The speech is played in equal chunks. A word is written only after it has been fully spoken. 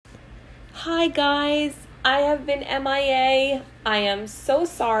Hi guys, I have been MIA. I am so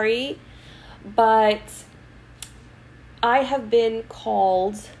sorry, but I have been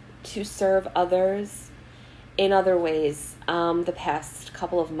called to serve others in other ways the past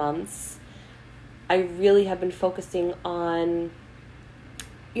couple of months. I really have been focusing on,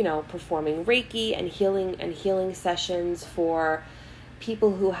 performing Reiki and healing sessions for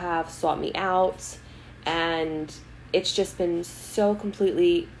people who have sought me out, and it's just been so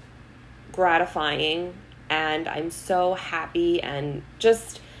completely gratifying, and I'm so happy, and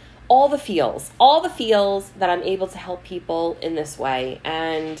just all the feels that I'm able to help people in this way.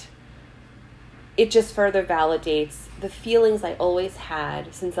 And it just further validates the feelings I always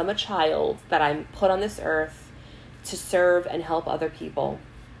had since I'm a child, that I'm put on this earth to serve and help other people,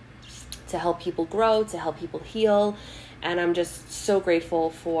 to help people grow, to help people heal. And I'm just so grateful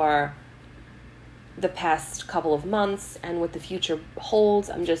for the past couple of months and what the future holds.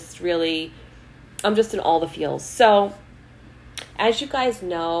 I'm just in all the feels. So, as you guys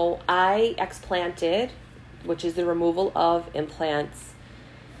know, I explanted, which is the removal of implants,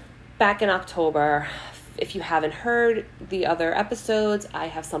 back in October. If you haven't heard the other episodes, I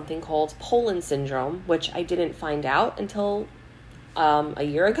have something called Poland syndrome, which I didn't find out until a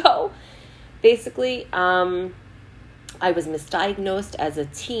year ago. Basically, I was misdiagnosed as a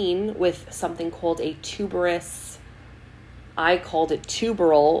teen with something called a tuberous. I called it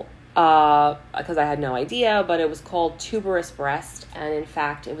tuberal because I had no idea, but it was called tuberous breast. And in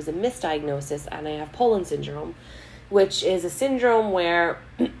fact, it was a misdiagnosis, and I have Poland syndrome, which is a syndrome where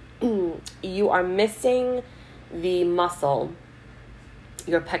you are missing the muscle,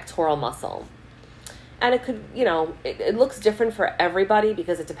 your pectoral muscle. And it could, it looks different for everybody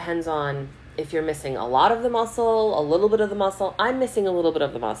because it depends on if you're missing a lot of the muscle, a little bit of the muscle. I'm missing a little bit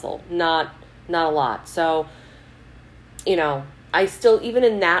of the muscle, not a lot. So, I still, even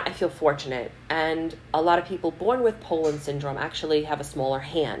in that, I feel fortunate. And a lot of people born with Poland syndrome actually have a smaller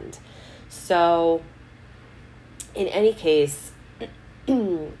hand. So, in any case,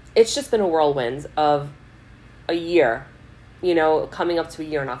 it's just been a whirlwind of a year, coming up to a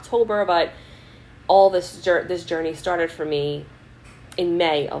year in October. But all this journey started for me in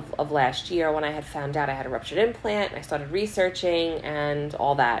May of last year, when I had found out I had a ruptured implant, and I started researching and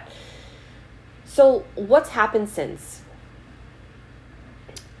all that. So what's happened since?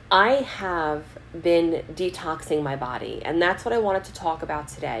 I have been detoxing my body, and that's what I wanted to talk about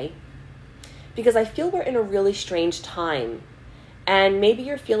today, because I feel we're in a really strange time, and maybe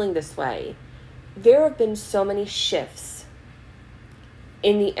you're feeling this way. There have been so many shifts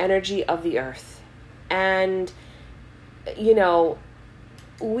in the energy of the earth, and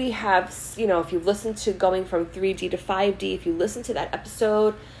we have, if you've listened to going from 3D to 5D, if you listen to that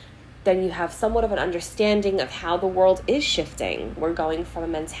episode, then you have somewhat of an understanding of how the world is shifting. We're going from a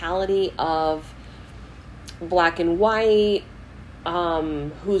mentality of black and white,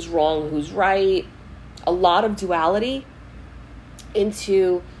 who's wrong, who's right, a lot of duality,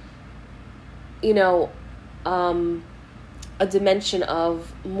 into, a dimension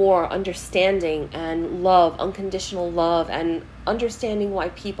of more understanding and love, unconditional love, and understanding why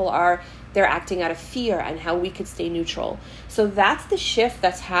they're acting out of fear, and how we could stay neutral. So that's the shift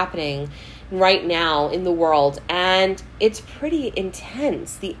that's happening right now in the world, and it's pretty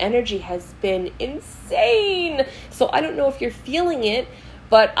intense. The energy has been insane. So I don't know if you're feeling it,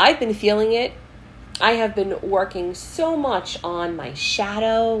 but I've been feeling it. I have been working so much on my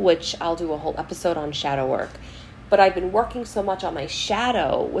shadow, which I'll do a whole episode on shadow work. But I've been working so much on my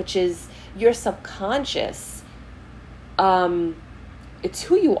shadow, which is your subconscious. It's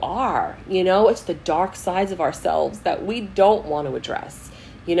who you are, it's the dark sides of ourselves that we don't want to address.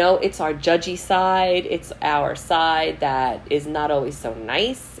 It's our judgy side. It's our side that is not always so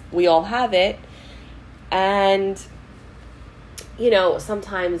nice. We all have it. And,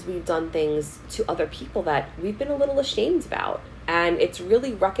 sometimes we've done things to other people that we've been a little ashamed about. And it's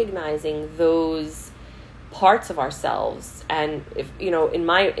really recognizing those parts of ourselves, and if in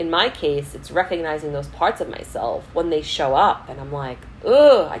my case, it's recognizing those parts of myself when they show up, and I'm like,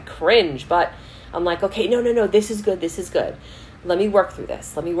 ugh, I cringe, but I'm like, okay, no, this is good, let me work through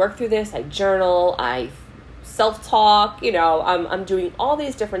this. I journal, I self-talk, I'm doing all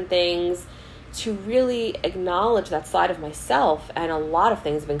these different things to really acknowledge that side of myself, and a lot of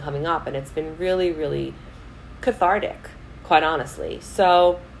things have been coming up, and it's been really, really cathartic, quite honestly.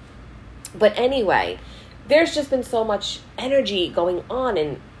 So, but anyway, there's just been so much energy going on,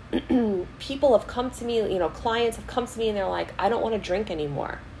 and people have come to me, clients have come to me, and they're like, I don't want to drink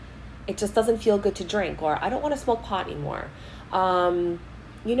anymore. It just doesn't feel good to drink, or I don't want to smoke pot anymore. I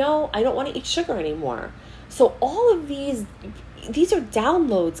don't want to eat sugar anymore. So all of these are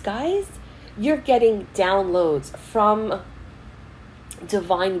downloads, guys. You're getting downloads from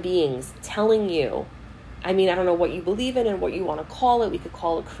divine beings telling you, I mean, I don't know what you believe in and what you want to call it. We could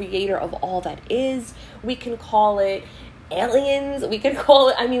call it creator of all that is. We can call it aliens. We can call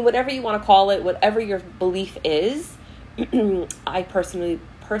it, I mean, whatever you want to call it, whatever your belief is. I personally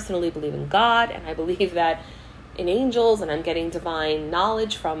believe in God, and I believe that in angels, and I'm getting divine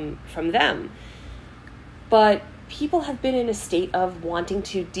knowledge from them. But people have been in a state of wanting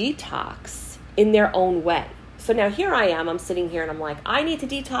to detox in their own way. So now here I am, I'm sitting here and I'm like, I need to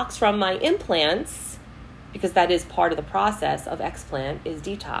detox from my implants, because that is part of the process of explant is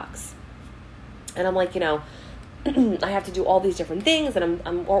detox. And I'm like, I have to do all these different things, and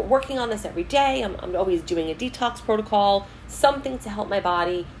I'm working on this every day. I'm always doing a detox protocol, something to help my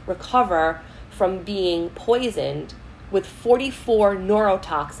body recover from being poisoned with 44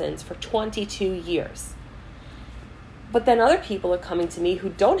 neurotoxins for 22 years. But then other people are coming to me who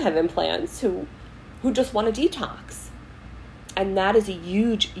don't have implants, who just want to detox. And that is a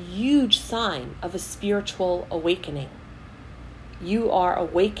huge, huge sign of a spiritual awakening. You are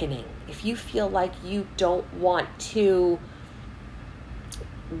awakening. If you feel like you don't want to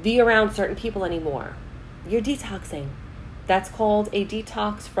be around certain people anymore, you're detoxing. That's called a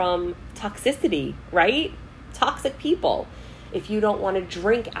detox from toxicity, right? Toxic people. If you don't want to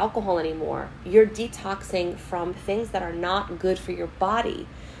drink alcohol anymore, you're detoxing from things that are not good for your body.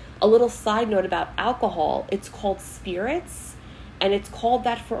 A little side note about alcohol, it's called spirits, and it's called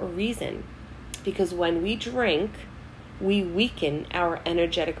that for a reason. Because when we drink, we weaken our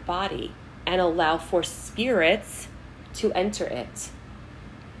energetic body and allow for spirits to enter it.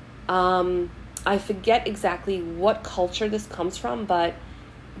 I forget exactly what culture this comes from, but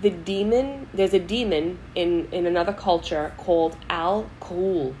there's a demon in another culture called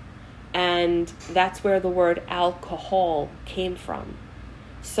alcohol, and that's where the word alcohol came from.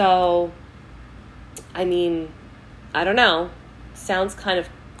 So, I mean, I don't know. Sounds kind of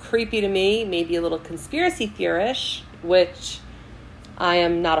creepy to me, maybe a little conspiracy theorish, which I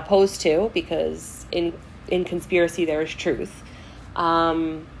am not opposed to, because in conspiracy there is truth.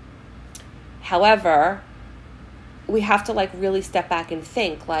 However, we have to really step back and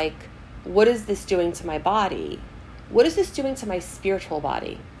think, what is this doing to my body? What is this doing to my spiritual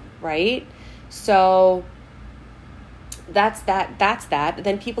body, right? So that's that.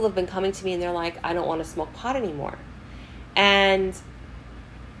 Then people have been coming to me and they're like, I don't want to smoke pot anymore. And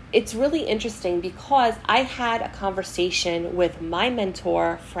it's really interesting because I had a conversation with my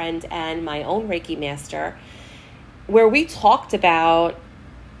mentor, friend, and my own Reiki master, where we talked about,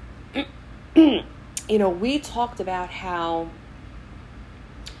 how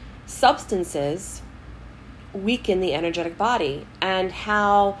substances weaken the energetic body, and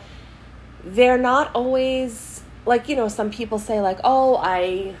how they're not always some people say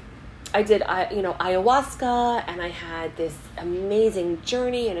I did ayahuasca and I had this amazing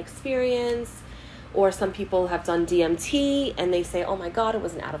journey and experience. Or some people have done DMT and they say, oh my God, it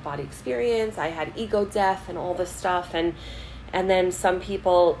was an out-of-body experience. I had ego death and all this stuff. And then some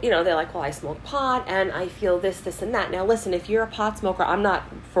people, they're like, well, I smoke pot and I feel this, and that. Now listen, if you're a pot smoker, I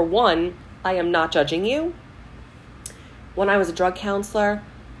am not judging you. When I was a drug counselor,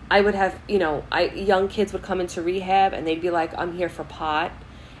 I would have, young kids would come into rehab and they'd be like, I'm here for pot.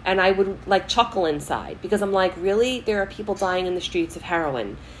 And I would chuckle inside, because I'm like, really? There are people dying in the streets of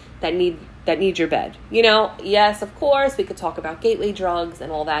heroin that need your bed. Yes, of course, we could talk about gateway drugs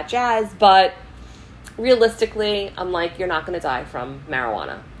and all that jazz, but realistically, I'm like, you're not going to die from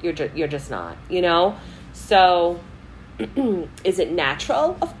marijuana. You're just not, So is it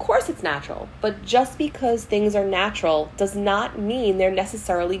natural? Of course it's natural. But just because things are natural does not mean they're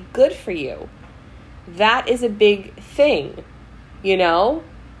necessarily good for you. That is a big thing,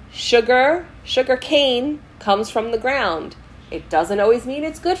 Sugar cane comes from the ground. It doesn't always mean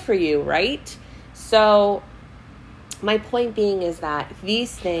it's good for you, right? So my point being is that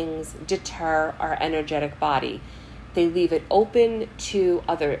these things deter our energetic body. They leave it open to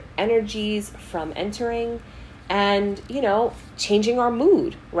other energies from entering and, changing our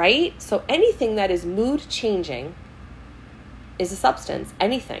mood, right? So anything that is mood changing is a substance,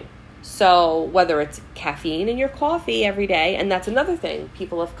 anything. So whether it's caffeine in your coffee every day, and that's another thing.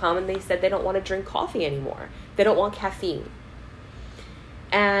 People have come and they said they don't want to drink coffee anymore. They don't want caffeine.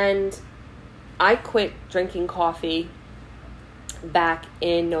 And I quit drinking coffee back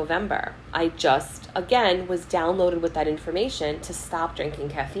in November. I just, again, was downloaded with that information to stop drinking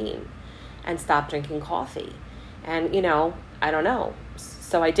caffeine and stop drinking coffee. And, I don't know.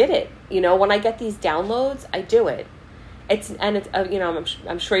 So I did it. When I get these downloads, I do it.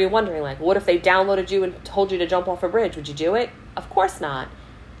 I'm sure you're wondering, what if they downloaded you and told you to jump off a bridge? Would you do it? Of course not.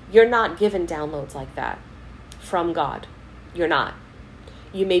 You're not given downloads like that from God. You're not.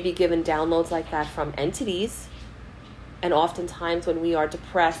 You may be given downloads like that from entities. And oftentimes when we are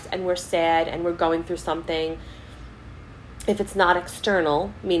depressed and we're sad and we're going through something, if it's not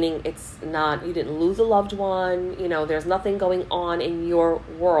external, meaning it's not, you didn't lose a loved one, there's nothing going on in your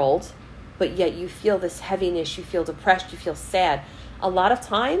world, but yet you feel this heaviness, you feel depressed, you feel sad. A lot of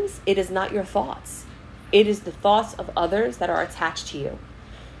times it is not your thoughts. It is the thoughts of others that are attached to you.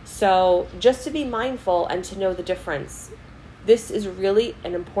 So just to be mindful and to know the difference. This is really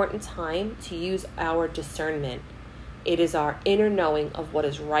an important time to use our discernment. It is our inner knowing of what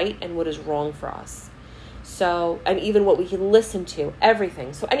is right and what is wrong for us. So, and even what we can listen to,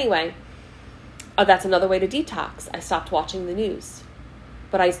 everything. So anyway, that's another way to detox. I stopped watching the news.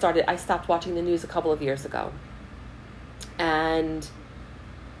 But I stopped watching the news a couple of years ago. And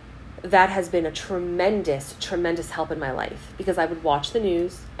that has been a tremendous, tremendous help in my life, because I would watch the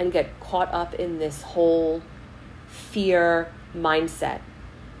news and get caught up in this whole fear mindset.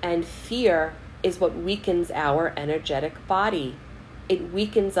 And fear is what weakens our energetic body. It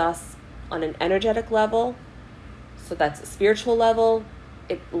weakens us on an energetic level. So that's a spiritual level.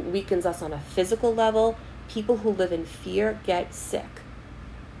 It weakens us on a physical level. People who live in fear get sick.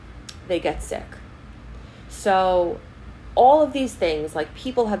 They get sick. So all of these things, like,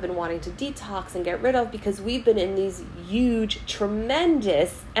 people have been wanting to detox and get rid of because we've been in these huge,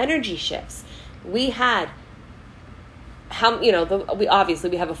 tremendous energy shifts. We had, we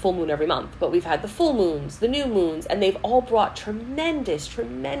have a full moon every month, but we've had the full moons, the new moons, and they've all brought tremendous,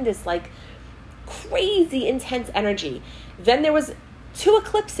 like, crazy intense energy. Then there was 2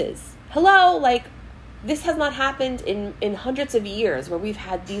 eclipses. Hello, like, this has not happened in hundreds of years where we've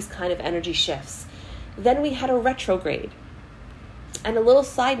had these kind of energy shifts. Then we had a retrograde. And a little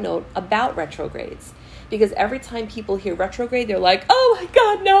side note about retrogrades, because every time people hear retrograde, they're like, oh my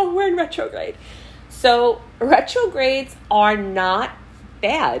God, no, we're in retrograde. So retrogrades are not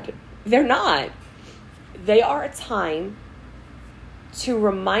bad. They're not. They are a time to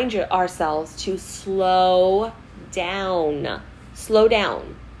remind ourselves to slow down. Slow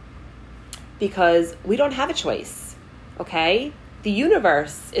down. Because we don't have a choice, okay? The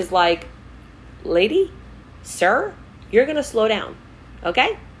universe is like, lady, sir, you're going to slow down,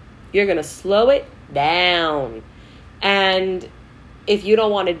 okay? You're going to slow it down. And if you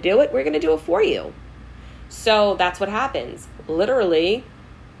don't want to do it, we're going to do it for you. So that's what happens. Literally,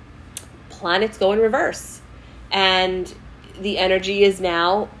 planets go in reverse. And the energy is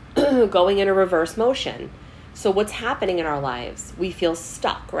now going in a reverse motion. So what's happening in our lives? We feel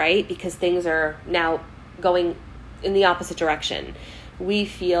stuck, right? Because things are now going in the opposite direction. We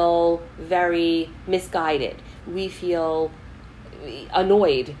feel very misguided. We feel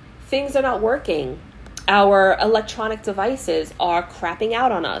annoyed. Things are not working. Our electronic devices are crapping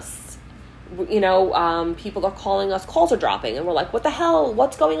out on us. People are calling us, calls are dropping, and we're like, what the hell?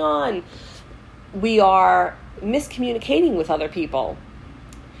 What's going on? We are miscommunicating with other people.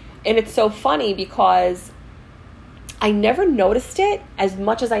 And it's so funny because I never noticed it as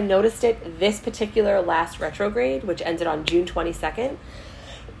much as I noticed it this particular last retrograde, which ended on June 22nd.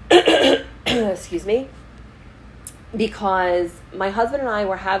 Excuse me. Because my husband and I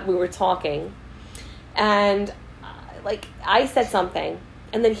we were talking, and I said something,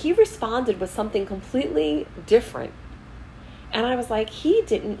 and then he responded with something completely different. And I was like, he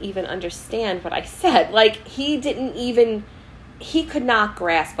didn't even understand what I said. He could not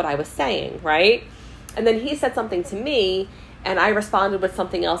grasp what I was saying, right? And then he said something to me, and I responded with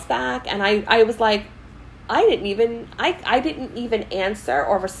something else back. And I was like, I didn't even answer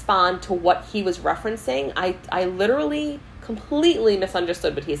or respond to what he was referencing. I literally completely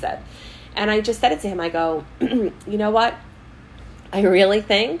misunderstood what he said. And I just said it to him. I go, you know what? I really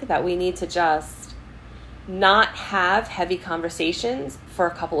think that we need to just not have heavy conversations for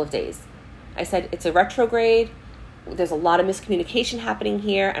a couple of days. I said, it's a retrograde. There's a lot of miscommunication happening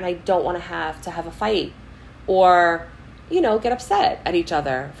here, and I don't want to have a fight or, get upset at each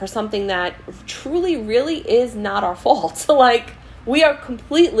other for something that truly really is not our fault. We are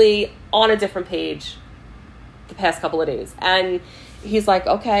completely on a different page the past couple of days. And he's like,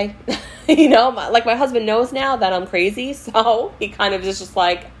 okay, my husband knows now that I'm crazy. So he kind of is just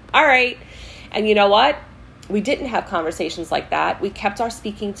like, all right. And you know what? We didn't have conversations like that. We kept our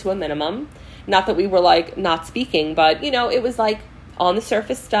speaking to a minimum. Not that we were not speaking, but it was on the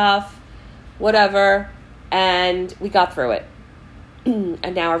surface stuff, whatever. And we got through it.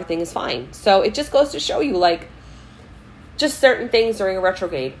 And now everything is fine. So it just goes to show you just certain things during a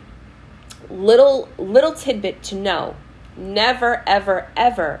retrograde. Little tidbit to know. Never, ever,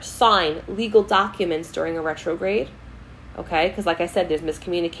 ever sign legal documents during a retrograde. okay? Because like I said, there's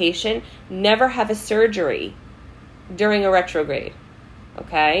miscommunication. Never have a surgery during a retrograde,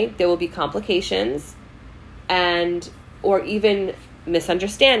 okay? There will be complications or even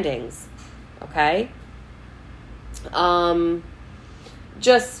misunderstandings, okay?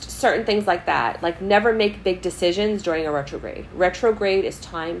 Just certain things like that. Like, never make big decisions during a retrograde. Retrograde is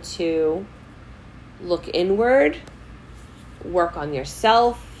time to look inward, work on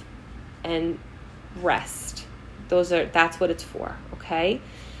yourself, and rest. That's what it's for, okay?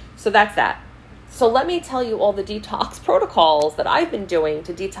 So that's that. So let me tell you all the detox protocols that I've been doing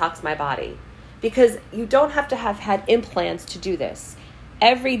to detox my body, because you don't have to have had implants to do this.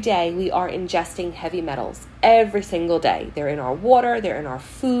 Every day we are ingesting heavy metals. Every single day. They're in our water. They're in our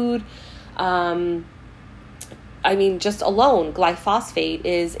food. Just alone, glyphosate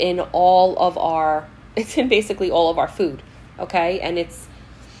is in it's in basically all of our food. Okay. And it's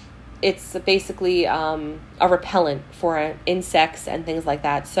basically a repellent for insects and things like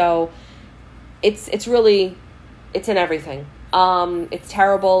that. So it's in everything. It's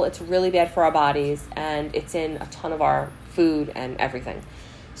terrible. It's really bad for our bodies, and it's in a ton of our food and everything.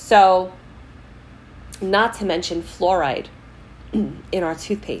 So, not to mention fluoride in our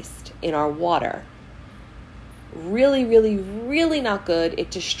toothpaste, in our water. Really, really, really not good. It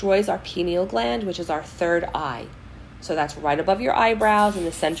destroys our pineal gland, which is our third eye. So that's right above your eyebrows, in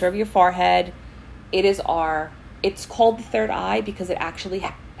the center of your forehead. It's called the third eye because it actually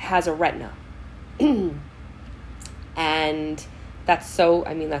has a retina. And that's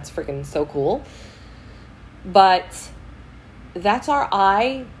freaking so cool. But that's our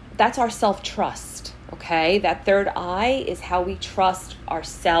eye. That's our self-trust, okay? That third eye is how we trust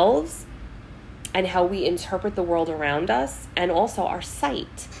ourselves and how we interpret the world around us, and also our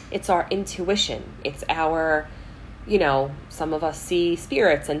sight. It's our intuition. It's our, some of us see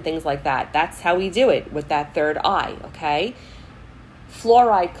spirits and things like that. That's how we do it, with that third eye, okay?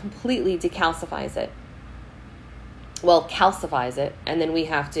 Fluoride completely decalcifies it. Well, calcifies it, and then we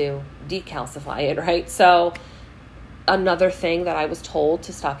have to decalcify it, right? So another thing that I was told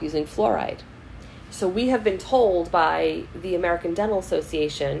to stop using fluoride. So we have been told by the American Dental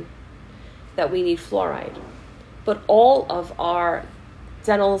Association that we need fluoride. But all of our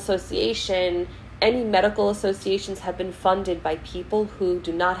dental association, any medical associations, have been funded by people who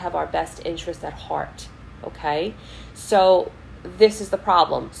do not have our best interest at heart, okay? So this is the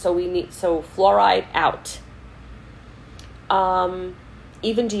problem. So fluoride out.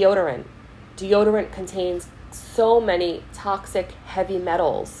 Even deodorant. Deodorant contains so many toxic heavy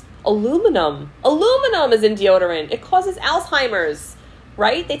metals. Aluminum is in deodorant. It causes Alzheimer's,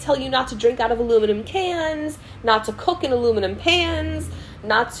 right? They tell you not to drink out of aluminum cans, not to cook in aluminum pans,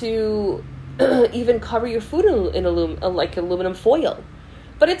 not to even cover your food in aluminum foil.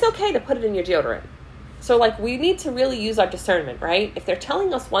 But it's okay to put it in your deodorant. So we need to really use our discernment, right? If they're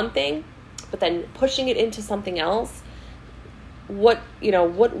telling us one thing, but then pushing it into something else, what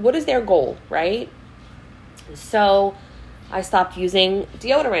is their goal, right? So I stopped using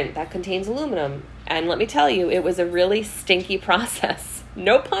deodorant that contains aluminum. And let me tell you, it was a really stinky process.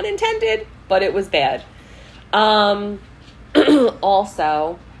 No pun intended, but it was bad.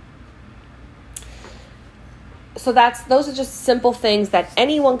 Also, so those are just simple things that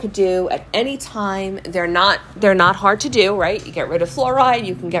anyone could do at any time. They're not hard to do, right? You get rid of fluoride,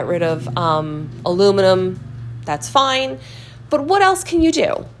 you can get rid of aluminum, that's fine. But what else can you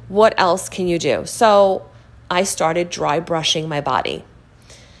do? So I started dry brushing my body.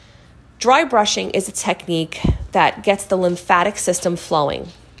 Dry brushing is a technique that gets the lymphatic system flowing.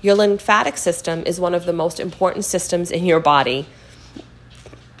 Your lymphatic system is one of the most important systems in your body.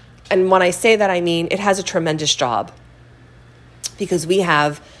 And when I say that, I mean it has a tremendous job, because we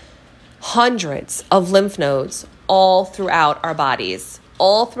have hundreds of lymph nodes all throughout our bodies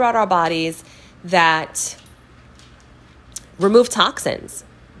that remove toxins.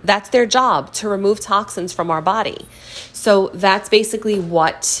 That's their job, to remove toxins from our body. So that's basically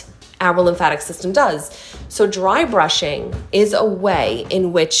what our lymphatic system does. So dry brushing is a way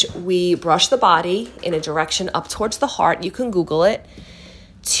in which we brush the body in a direction up towards the heart. You can Google it,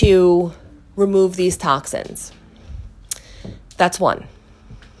 to remove these toxins. That's one.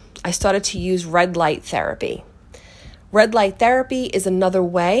 I started to use red light therapy. Red light therapy is another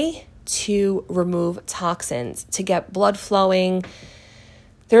way to remove toxins, to get blood flowing.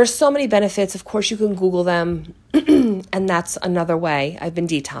 There are so many benefits. Of course, you can Google them, and that's another way I've been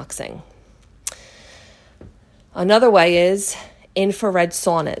detoxing. Another way is infrared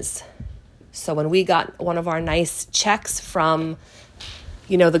saunas. So when we got one of our nice checks from,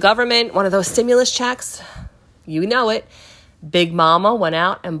 the government, one of those stimulus checks, it, Big Mama went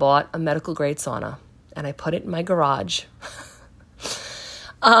out and bought a medical grade sauna. and I put it in my garage.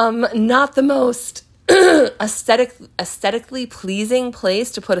 Not the most aesthetically pleasing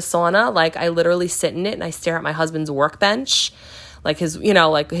place to put a sauna. Like, I literally sit in it and I stare at my husband's workbench, like his,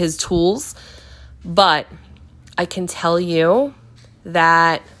 like his tools. But I can tell you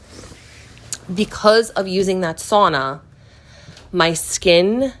that because of using that sauna, my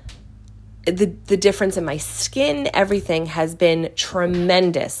skin, the difference in my skin, everything has been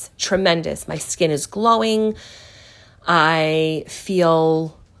tremendous. My skin is glowing. I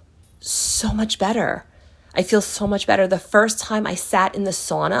feel so much better. The first time I sat in the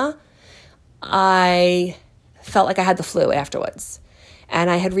sauna, I felt like I had the flu afterwards. And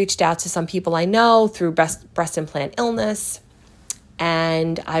I had reached out to some people I know through breast implant illness.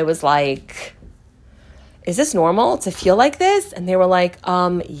 And I was like, is this normal to feel like this? And they were like,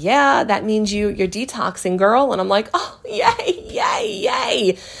 yeah, that means you're detoxing, girl. And I'm like, oh,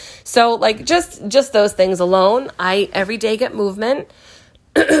 yay. So like just those things alone, I every day get movement.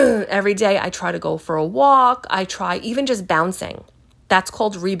 Every day I try to go for a walk. I try even just bouncing. That's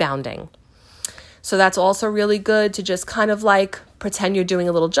called rebounding. So that's also really good to just kind of like pretend you're doing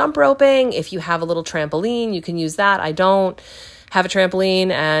a little jump roping. If you have a little trampoline, you can use that. I don't have a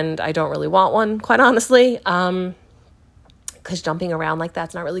trampoline and I don't really want one, quite honestly, because jumping around like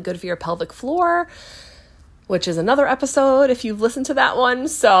that's not really good for your pelvic floor, which is another episode if you've listened to that one.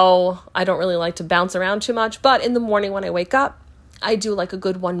 So I don't really like to bounce around too much. But in the morning when I wake up, I do like a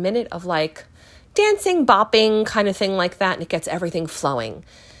good 1 minute of like dancing, bopping kind of thing like that. And it gets everything flowing.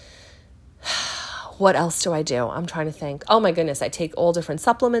 What else do I do? I'm trying to think. Oh my goodness. I take all different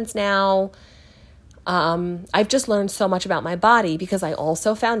supplements now. I've just learned so much about my body because I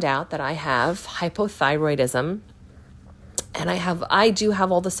also found out that I have hypothyroidism, and I do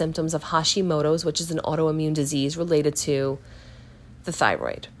have all the symptoms of Hashimoto's, which is an autoimmune disease related to the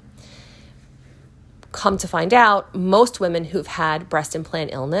thyroid. Come to find out, most women who've had breast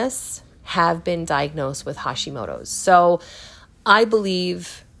implant illness have been diagnosed with Hashimoto's. So I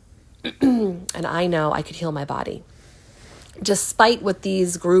believe and I know I could heal my body. Despite what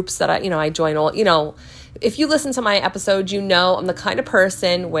these groups that I join all, if you listen to my episodes, I'm the kind of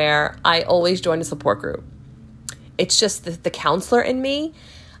person where I always join a support group. It's just the counselor in me.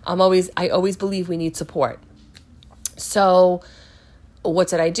 I always believe we need support. So what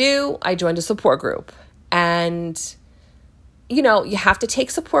did I do? I joined a support group. And, you have to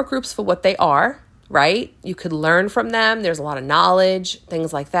take support groups for what they are, right? You could learn from them. There's a lot of knowledge,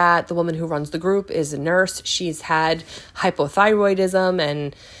 things like that. The woman who runs the group is a nurse. She's had hypothyroidism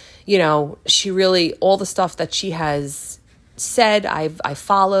and, she really, all the stuff that she has said, I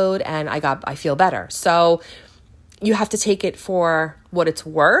followed and I feel better. So you have to take it for what it's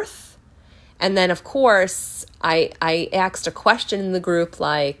worth. And then of course I asked a question in the group,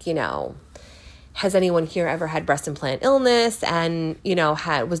 like, has anyone here ever had breast implant illness and,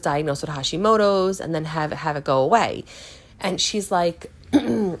 was diagnosed with Hashimoto's and then have it go away? And she's like,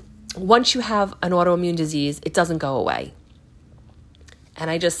 once you have an autoimmune disease, it doesn't go away. And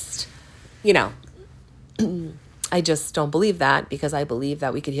I just, I just don't believe that, because I believe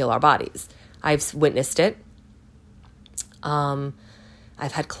that we could heal our bodies. I've witnessed it. I've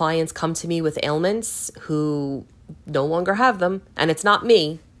had clients come to me with ailments who no longer have them. And it's not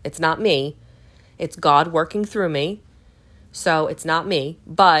me. It's God working through me. So it's not me,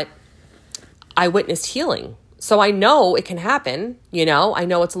 but I witnessed healing. So I know it can happen. I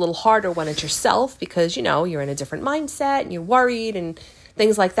know it's a little harder when it's yourself because, you're in a different mindset and you're worried and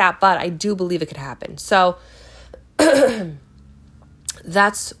things like that. But I do believe it could happen. So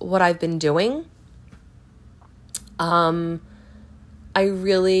that's what I've been doing. I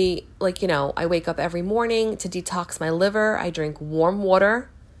really I wake up every morning to detox my liver. I drink warm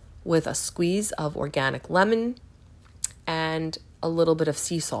water with a squeeze of organic lemon and a little bit of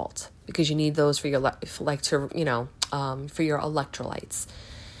sea salt, because you need those for your for your electrolytes.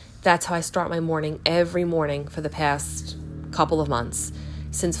 That's how I start my morning every morning for the past couple of months,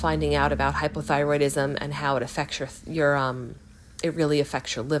 since finding out about hypothyroidism and how it affects it really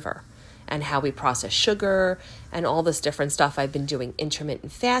affects your liver and how we process sugar and all this different stuff. I've been doing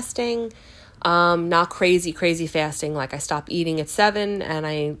intermittent fasting. Not crazy fasting. Like I stop eating at 7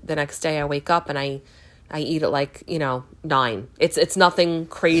 and the next day I wake up and I eat at 9. It's nothing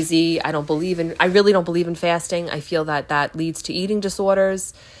crazy. I really don't believe in fasting. I feel that leads to eating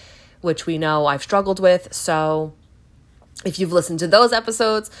disorders, which we know I've struggled with. So if you've listened to those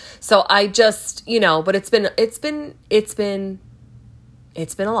episodes, so I just, but it's been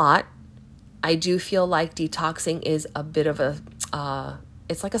a lot. I do feel like detoxing is a bit of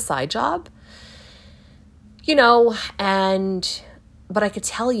it's like a side job. But I could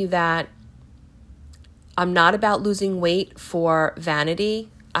tell you that I'm not about losing weight for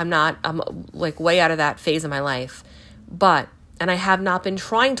vanity. I'm like way out of that phase of my life. And I have not been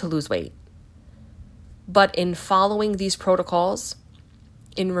trying to lose weight. But in following these protocols,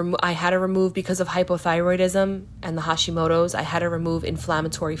 I had to remove, because of hypothyroidism and the Hashimoto's, I had to remove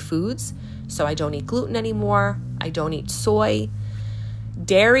inflammatory foods. So I don't eat gluten anymore. I don't eat soy.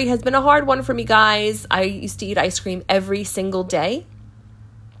 Dairy has been a hard one for me, guys. I used to eat ice cream every single day.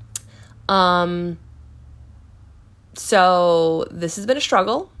 So this has been a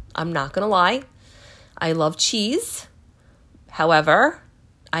struggle. I'm not going to lie. I love cheese. However,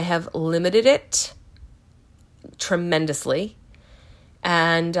 I have limited it tremendously.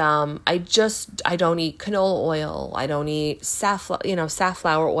 And I don't eat canola oil. I don't eat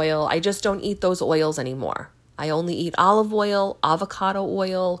safflower oil. I just don't eat those oils anymore. I only eat olive oil, avocado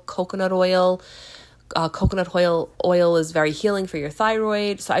oil, coconut oil. Coconut oil is very healing for your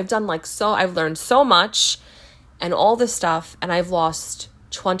thyroid. So I've learned so much and all this stuff, and I've lost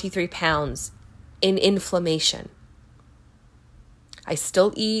 23 pounds in inflammation. I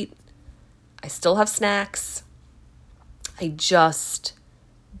still eat. I still have snacks. I just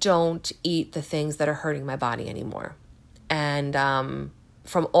don't eat the things that are hurting my body anymore. And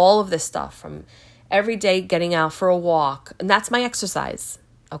from all of this stuff, from every day getting out for a walk, and that's my exercise,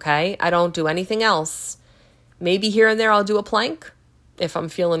 okay? I don't do anything else. Maybe here and there I'll do a plank. If I'm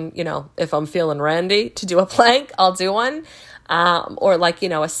feeling randy to do a plank, I'll do one. Or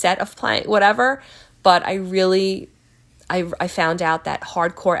a set of plank, whatever. But I found out that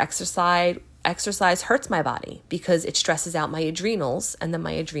hardcore exercise hurts my body because it stresses out my adrenals, and then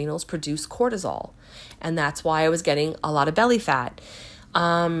my adrenals produce cortisol. And that's why I was getting a lot of belly fat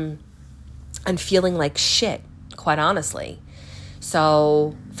and feeling like shit, quite honestly.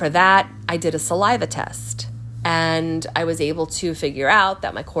 So for that, I did a saliva test, and I was able to figure out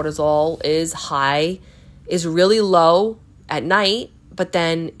that my cortisol is really low at night, but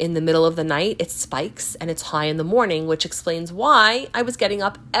then in the middle of the night, it spikes and it's high in the morning, which explains why I was getting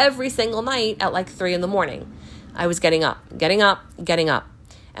up every single night at like 3 a.m. I was getting up.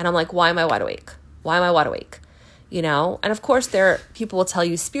 And I'm like, why am I wide awake? And of course, people will tell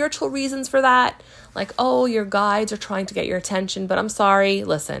you spiritual reasons for that. Like, oh, your guides are trying to get your attention. But I'm sorry,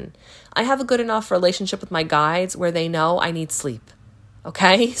 listen, I have a good enough relationship with my guides where they know I need sleep.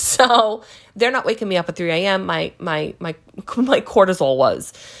 Okay, so they're not waking me up at 3 a.m. My cortisol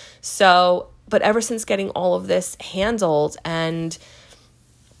was. So, but ever since getting all of this handled and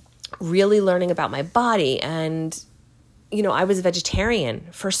really learning about my body, and I was a vegetarian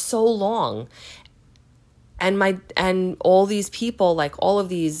for so long, and all these people, like all of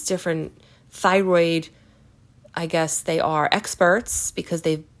these different thyroid, I guess they are experts because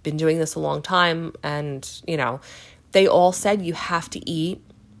they've been doing this a long time, and they all said you have to eat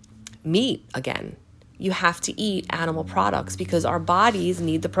meat again. You have to eat animal products because our bodies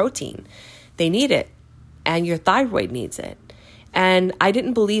need the protein. They need it, and your thyroid needs it. And I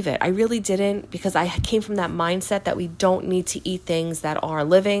didn't believe it. I really didn't, because I came from that mindset that we don't need to eat things that are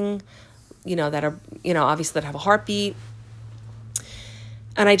living, that are, obviously that have a heartbeat.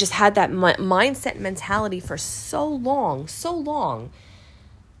 And I just had that mindset mentality for so long.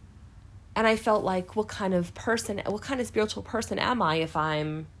 And I felt like, what kind of spiritual person am I if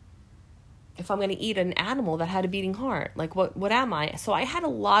I'm going to eat an animal that had a beating heart? Like, what am I? So I had a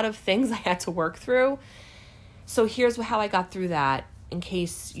lot of things I had to work through. So here's how I got through that, in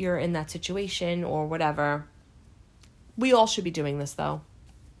case you're in that situation or whatever. We all should be doing this, though.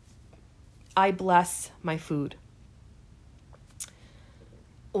 I bless my food.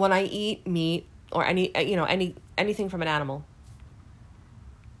 When I eat meat or anything from an animal,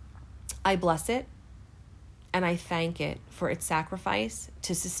 I bless it, and I thank it for its sacrifice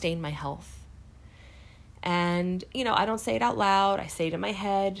to sustain my health. And, I don't say it out loud. I say it in my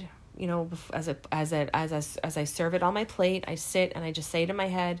head, as I serve it on my plate. I sit and I just say it in my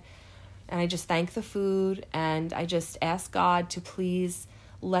head, and I just thank the food, and I just ask God to please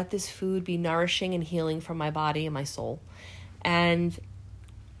let this food be nourishing and healing for my body and my soul. And,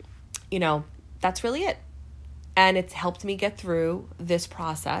 that's really it. And it's helped me get through this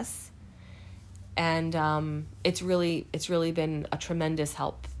process. And it's really been a tremendous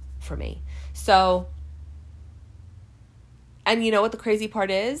help for me. So, and you know what the crazy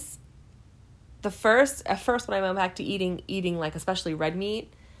part is? At first when I went back to eating like especially red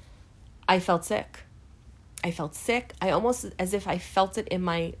meat, I felt sick. I almost as if I felt it in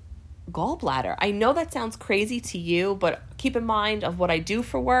my gallbladder. I know that sounds crazy to you, but keep in mind of what I do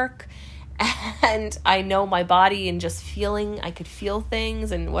for work. And I know my body, and just I could feel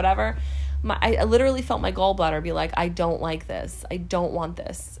things and whatever. I literally felt my gallbladder be like, I don't like this. I don't want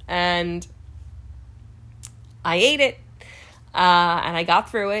this. And I ate it. And I got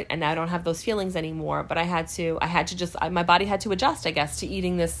through it, and now I don't have those feelings anymore. But my body had to adjust, I guess, to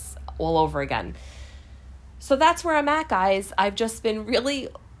eating this all over again. So that's where I'm at, guys. I've just been really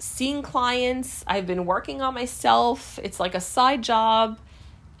seeing clients. I've been working on myself. It's like a side job,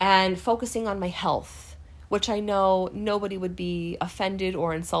 and focusing on my health, which I know nobody would be offended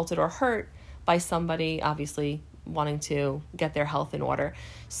or insulted or hurt by somebody obviously wanting to get their health in order.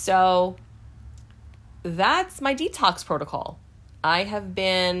 So that's my detox protocol. I have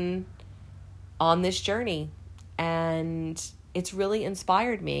been on this journey, and it's really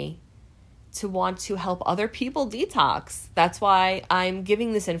inspired me to want to help other people detox. That's why I'm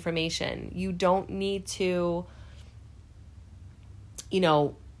giving this information. You don't need to,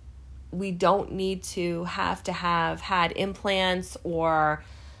 we don't need to have had implants, or,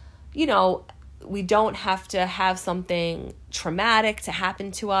 we don't have to have something traumatic to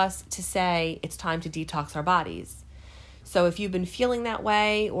happen to us to say it's time to detox our bodies. So if you've been feeling that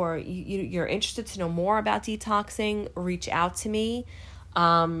way, or you're interested to know more about detoxing, reach out to me.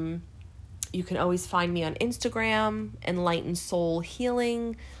 You can always find me on Instagram, Enlightened Soul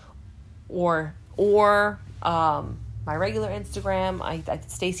Healing, or my regular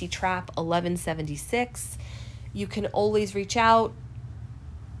Instagram, Stacy Trapp 1176. You can always reach out,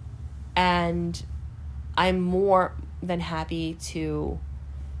 and I'm more than happy to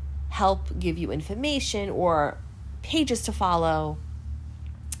help give you information or pages to follow,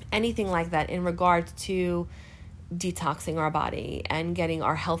 anything like that in regards to detoxing our body and getting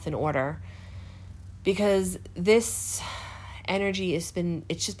our health in order. Because this energy it's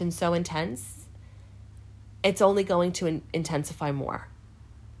just been so intense. It's only going to intensify more.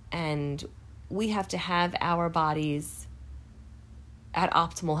 And we have to have our bodies at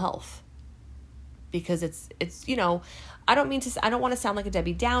optimal health. Because it's I don't want to sound like a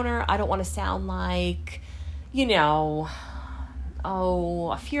Debbie Downer. I don't want to sound like, a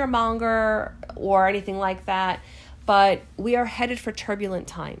fearmonger or anything like that. But we are headed for turbulent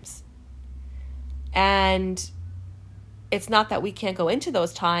times. And it's not that we can't go into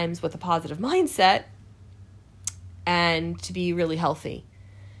those times with a positive mindset and to be really healthy,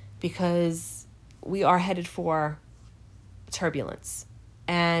 because we are headed for turbulence.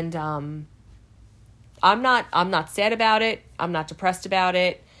 And I'm not sad about it. I'm not depressed about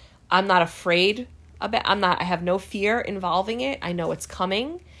it. I'm not afraid I have no fear involving it. I know it's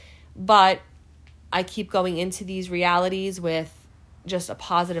coming, but I keep going into these realities with just a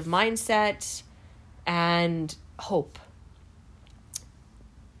positive mindset and hope,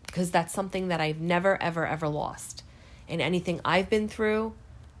 because that's something that I've never, ever, ever lost. In anything I've been through,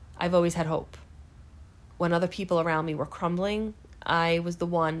 I've always had hope. When other people around me were crumbling, I was the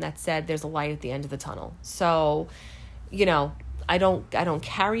one that said there's a light at the end of the tunnel. So, I don't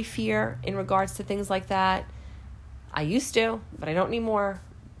carry fear in regards to things like that. I used to, but I don't anymore.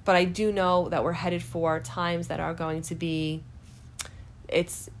 But I do know that we're headed for times that are going to be, we're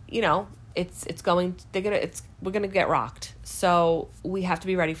going to get rocked. So we have to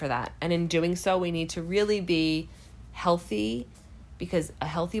be ready for that. And in doing so, we need to really be healthy, because a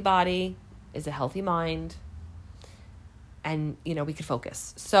healthy body is a healthy mind, and, we could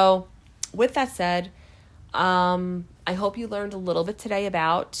focus. So with that said, I hope you learned a little bit today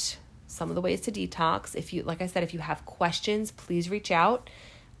about some of the ways to detox. If you have questions, please reach out.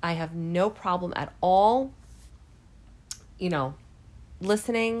 I have no problem at all,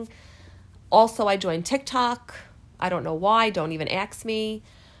 listening. Also, I joined TikTok. I don't know why. Don't even ask me.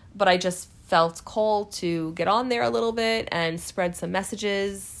 But I just felt called to get on there a little bit and spread some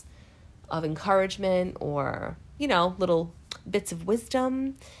messages of encouragement, or, little bits of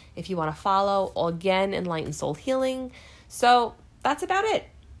wisdom. If you want to follow, again, Enlightened Soul Healing. So that's about it.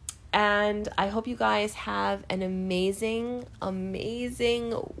 And I hope you guys have an amazing,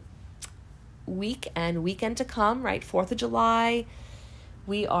 amazing week and weekend to come, right? 4th of July.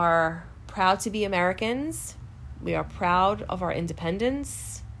 We are proud to be Americans. We are proud of our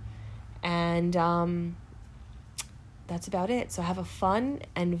independence. And that's about it. So have a fun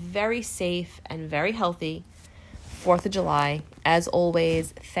and very safe and very healthy 4th of July. As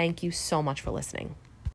always, thank you so much for listening.